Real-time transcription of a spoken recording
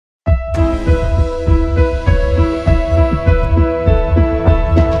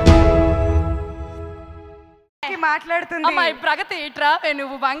మాట్లాడుతుంది. అమ్మాయి ప్రగతి ఇట్రావే,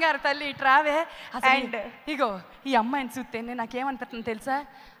 నువ్వు బంగారు తల్లి ఇట్రావే. అండ్ ఇగో ఈ అమ్మాయిని చూస్తే నాకేమనిపిస్తుంది తెలుసా?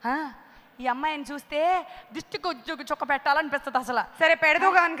 ఈ అమ్మాయిని చూస్తే దిష్టికి చొక్క పెట్టాలనిపిస్తుంది అసలు. సరే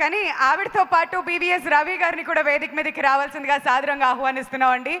పెడదుగాను, కానీ ఆవిడతో పాటు BVS రావి గారిని కూడా వేదిక మీదకి రావాల్సిందిగా సాదరంగా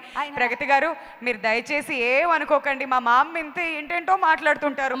ఆహ్వానిస్తున్నామండి. ప్రగతి గారు, మీరు దయచేసి ఏమనుకోకండి, మా మామ ఏంటేంటో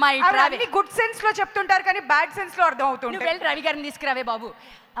మాట్లాడుతుంటారు. గుడ్ సెన్స్ లో చెప్తుంటారు కానీ బ్యాడ్ సెన్స్ లో అర్థం అవుతుంది. వెళ్ళి రవి గారిని తీసుకురావే బాబు.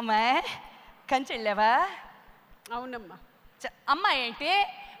 అమ్మాయి కంచి వెళ్ళావా? అవునమ్మా. అమ్మాయి ఏంటి,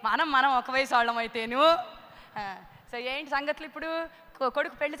 మనం ఒక వయసు వాళ్ళం అయితేను. సో ఏంటి సంగతులు? ఇప్పుడు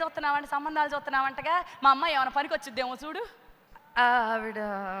కొడుకు పెళ్లి చూస్తున్నామంటే, సంబంధాలు చూస్తున్నామంటగా. మా అమ్మాయి ఏమైనా పనికి వచ్చిద్దేమో చూడు. ఆవిడ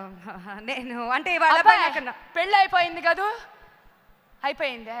నేను అంటే పెళ్ళి అయిపోయింది కదూ?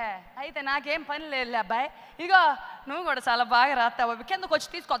 అయిపోయిందే, అయితే నాకేం పని లేదు అబ్బాయి. ఇగో నువ్వు కూడా చాలా బాగా రాస్తావు. కిందకు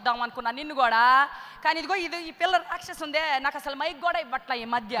వచ్చి తీసుకొద్దాం అనుకున్నా నిన్ను కూడా, కానీ ఇదిగో ఈ పిల్ల రాక్షసు ఉందే, నాకు అసలు మైక్ కూడా ఇవ్వట్లా ఈ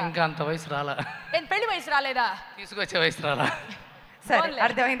మధ్య. ఇంకా అంత వయసు రాలా. ఏం పెళ్లి వయసు రాలేదా? తీసుకొచ్చే వయసు రాలా. సరే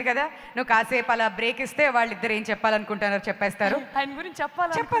అర్థమైంది కదా. నువ్వు కాసేపు అలా బ్రేక్ ఇస్తే వాళ్ళిద్దరు ఏం చెప్పాలనుకుంటున్నారో చెప్పేస్తారు. ఆయన గురించి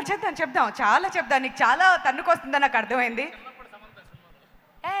చెప్పాలి. చెప్దాం చాలా చెప్దాం. నీకు చాలా తన్నుకొస్తుందని నాకు అర్థమైంది.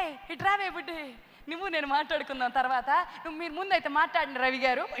 ఇట్రావే బుడ్డి, నువ్వు నేను మాట్లాడుకుందాం తర్వాత. మీరు ముందు అయితే మాట్లాడిన రవి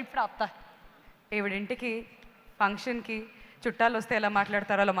గారు, ఇప్పుడు వస్తా. ఈవిడింటికి ఫంక్షన్కి చుట్టాలు వస్తే ఎలా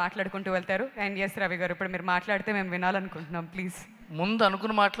మాట్లాడతారో అలా మాట్లాడుకుంటూ వెళ్తారు. అండ్ ఎస్ రవి గారు, ఇప్పుడు మీరు మాట్లాడితే మేము వినాలనుకుంటున్నాం, ప్లీజ్. ముందు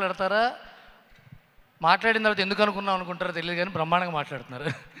అనుకుని మాట్లాడతారా, మాట్లాడిన తర్వాత ఎందుకు అనుకున్నాం అనుకుంటారో తెలియదు, కానీ బ్రహ్మాండంగా మాట్లాడుతున్నారు.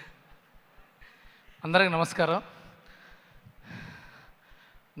 అందరికీ నమస్కారం.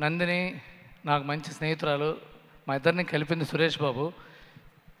 నందిని నాకు మంచి స్నేహితురాలు. మా ఇద్దరిని కలిపింది సురేష్ బాబు.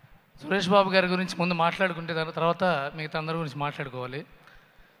 సురేష్ బాబు గారి గురించి ముందు మాట్లాడుకుంటే తర్వాత మిగతా అందరి గురించి మాట్లాడుకోవాలి.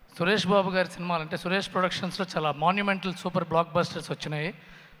 సురేష్ బాబు గారి సినిమాలు అంటే సురేష్ ప్రొడక్షన్స్లో చాలా మాన్యుమెంటల్ సూపర్ బ్లాక్ బస్టర్స్ వచ్చినాయి.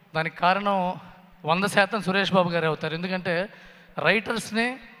 దానికి కారణం 100% సురేష్ బాబు గారే అవుతారు. ఎందుకంటే రైటర్స్ని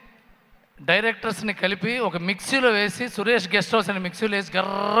డైరెక్టర్స్ని కలిపి ఒక మిక్సీలో వేసి, సురేష్ గెస్ట్ హౌస్ అని మిక్సీలో వేసి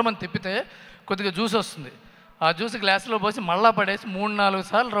గర్రమని తిప్పితే కొద్దిగా జ్యూస్ వస్తుంది. ఆ జ్యూస్ గ్లాసులో పోసి మళ్ళా పడేసి 3-4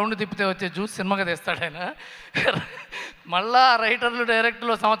 సార్లు రౌండ్ తిప్పితే వచ్చే జ్యూస్ సినిమాగా తెస్తాడు ఆయన. మళ్ళా రైటర్లు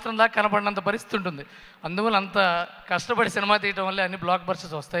డైరెక్టర్లు సంవత్సరం దాకా కనపడినంత పరిస్థితి ఉంటుంది. అందువల్ల అంత కష్టపడి సినిమా తీయటం వల్లే అన్ని బ్లాక్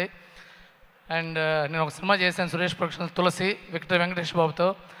బస్టర్స్ వస్తాయి. అండ్ నేను ఒక సినిమా చేశాను సురేష్ ప్రొడక్షన్స్, తులసి, విక్టర్ వెంకటేష్ బాబుతో.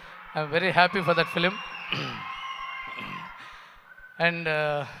 I'm very happy for that film. And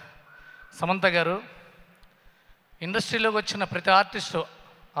Samantha గారు, ఇండస్ట్రీలోకి వచ్చిన ప్రతి ఆర్టిస్టు,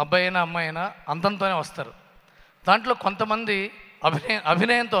 అబ్బాయి అయినా అమ్మాయి అయినా అందంతోనే వస్తారు. దాంట్లో కొంతమంది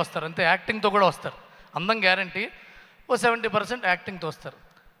అభినయంతో వస్తారు, అంతే, యాక్టింగ్తో కూడా వస్తారు. అందం గ్యారంటీ, 70% యాక్టింగ్తో వస్తారు.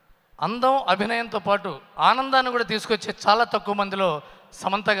 అందం అభినయంతో పాటు ఆనందాన్ని కూడా తీసుకొచ్చే చాలా తక్కువ మందిలో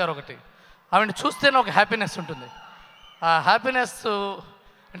సమంత గారు ఒకటి. ఆవిడని చూస్తేనే ఒక హ్యాపీనెస్ ఉంటుంది. ఆ హ్యాపీనెస్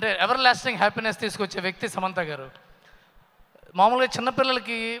అంటే ఎవర్ లాస్టింగ్ హ్యాపీనెస్ తీసుకొచ్చే వ్యక్తి సమంత గారు. మామూలుగా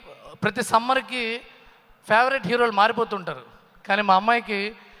చిన్నపిల్లలకి ప్రతి సమ్మర్కి ఫేవరెట్ హీరోలు మారిపోతుంటారు, కానీ మా అమ్మాయికి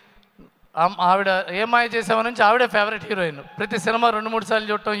ఆవిడ ఏ మాయ చేసామని నుంచి ఆవిడే ఫేవరెట్ హీరోయిన్. ప్రతి సినిమా 2-3 సార్లు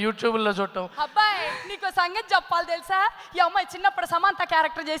చూడటం, యూట్యూబ్లో చూడటం. అబ్బాయి నీకు సంగతి చెప్పాలి తెలుసా? ఈ అమ్మాయి చిన్నప్పుడు సమంత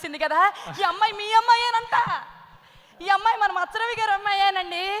క్యారెక్టర్ చేసింది కదా, ఈ అమ్మాయి మీ అమ్మాయేనంట. ఈ అమ్మాయి మన మత్సరవి గారు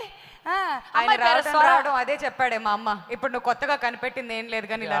అమ్మాయేనండి. అదే చెప్పాడే మా అమ్మ. ఇప్పుడు నువ్వు కొత్తగా కనిపెట్టింది ఏం లేదు,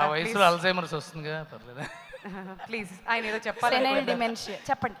 కానీ వయసులో అల్జైమర్స్ వస్తుంది, పర్లేదు. ప్లీజ్ ఆయన ఏదో చెప్పాలి,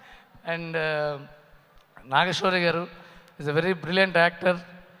 చెప్పండి. అండ్ నాగేశ్వరి గారు is a very brilliant actor,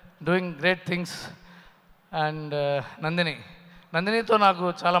 doing great things. And నందినితో నాకు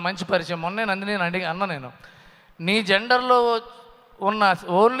చాలా మంచి పరిచయం. మొన్నే నందిని అన్న, నేను నీ జెండర్లో ఉన్న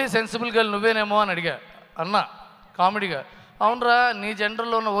ఓన్లీ సెన్సిబుల్ గర్ల్ నువ్వేనేమో అని అడిగా. అన్న కామెడీగా, అవునరా నీ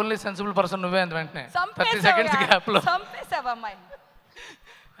జెండర్లో ఉన్న ఓన్లీ సెన్సిబుల్ పర్సన్ నువ్వే అంత వెంటనే 30 seconds గ్యాప్లో.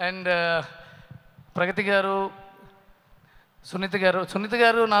 అండ్ ప్రగతి గారు, సునీత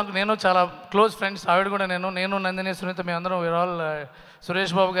గారు నేను చాలా క్లోజ్ ఫ్రెండ్స్. ఆవిడ కూడా నేను నందిని, సునీత, మేమందరం వీఆర్ ఆల్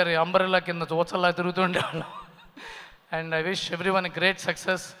సురేష్ బాబు గారి అంబరెల్లా కింద చోచల్లా తిరుగుతూ ఉండేవాళ్ళం. And I wish every one great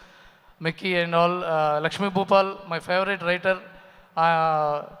success. Mickey and all, Lakshmi Bhupal my favourite writer,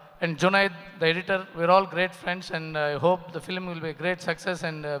 and Junaid the editor, we are all great friends. And I hope the film will be great success.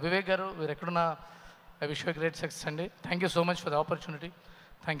 And Vivek గారు, మీరు ఎక్కడున్నా I wish you great success అండి. Thank you so much for the opportunity.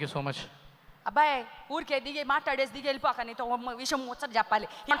 Thank you so much. అబ్బాయి ఊరికే మాట్లాడేసి వెళ్ళిపోక, నీతో విషయం ముచ్చట చెప్పాలి.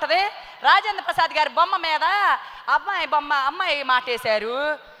 ఉంటుంది రాజేంద్ర ప్రసాద్ గారి బొమ్మ మీద అమ్మాయి మాటేశారు.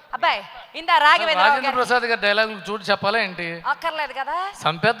 అబ్బాయి ఇందా రాజేంద్ర ప్రసాద్ గారి డైలాగ్ చూడు చెప్పాలా ఏంటి? అక్కర్లేదు కదా,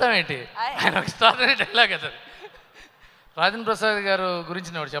 సంపేద్దాం ఏంటి, ఆయన ఎక్స్ట్రాడినరీ డైలాగ్ అది. రాజేంద్ర ప్రసాద్ గారు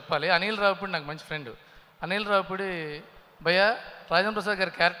గురించి నేను చెప్పాలి. అనిల్ రావుపూడి నాకు మంచి ఫ్రెండ్. అనిల్ రావుపూడి, భయ్యా రాజేంద్ర ప్రసాద్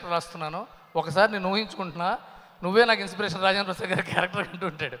గారి క్యారెక్టర్ రాస్తున్నాను, ఒకసారి నేను ఊహించుకుంటున్నా, నువ్వే నాకు ఇన్స్పిరేషన్ రాజేంద్ర ప్రసాద్ గారి క్యారెక్టర్ అంటూ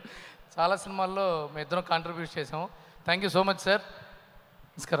ఉంటాడు. చాలా సినిమాల్లో మేము ఇద్దరం కాంట్రిబ్యూట్ చేసాము. Thank you so much sir.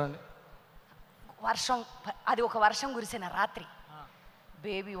 నమస్కారం అండి. అది ఒక వర్షం కురిసిన రాత్రి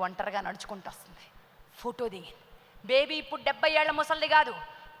బేబీ ఒంటరిగా నడుచుకుంటూ వస్తుంది. ఫోటో దిగింది. బేబీ ఇప్పుడు 70 ఏళ్ల ముసలిది కాదు,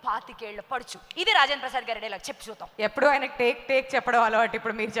 25 ఏళ్ల పడుచు. ఇది రాజేంద్ర ప్రసాద్ గారి డైలాగ్. చెప్పి చూద్దాం. ఎప్పుడు ఆయనకు టేక్ చెప్పడం అలవాటు,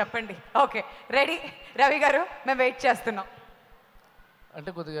 ఇప్పుడు మీరు చెప్పండి. ఓకే, రెడీ రవి గారు, మేము వెయిట్ చేస్తున్నాం. అంటే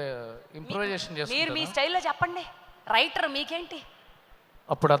కొద్దిగా ఇంప్రూవైజేషన్ మీరు మీ చేస్తున్నారు. స్టైల్లో చెప్పండి. రైటర్ మీకేంటి?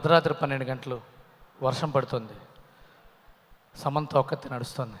 అప్పుడు అర్ధరాత్రి 12 గంటలు వర్షం పడుతుంది. సమంత ఒక్కతే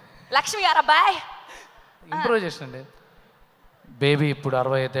నడుస్తుంది. లక్ష్మి గారు అబ్బాయ్ ఇంప్రూవైజేషన్ అండి. బేబీ ఇప్పుడు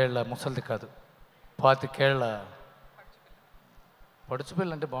 65 ఏళ్ల ముసలిది కాదు, 25 ఏళ్ల పడుచు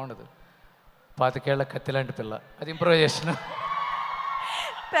పిల్ల. అంటే బాగుండదు, 25 ఏళ్ల కత్తి లాంటి పిల్ల. అది improvisation.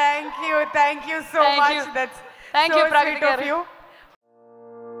 Thank you so much. That's thank you Praveen గారు.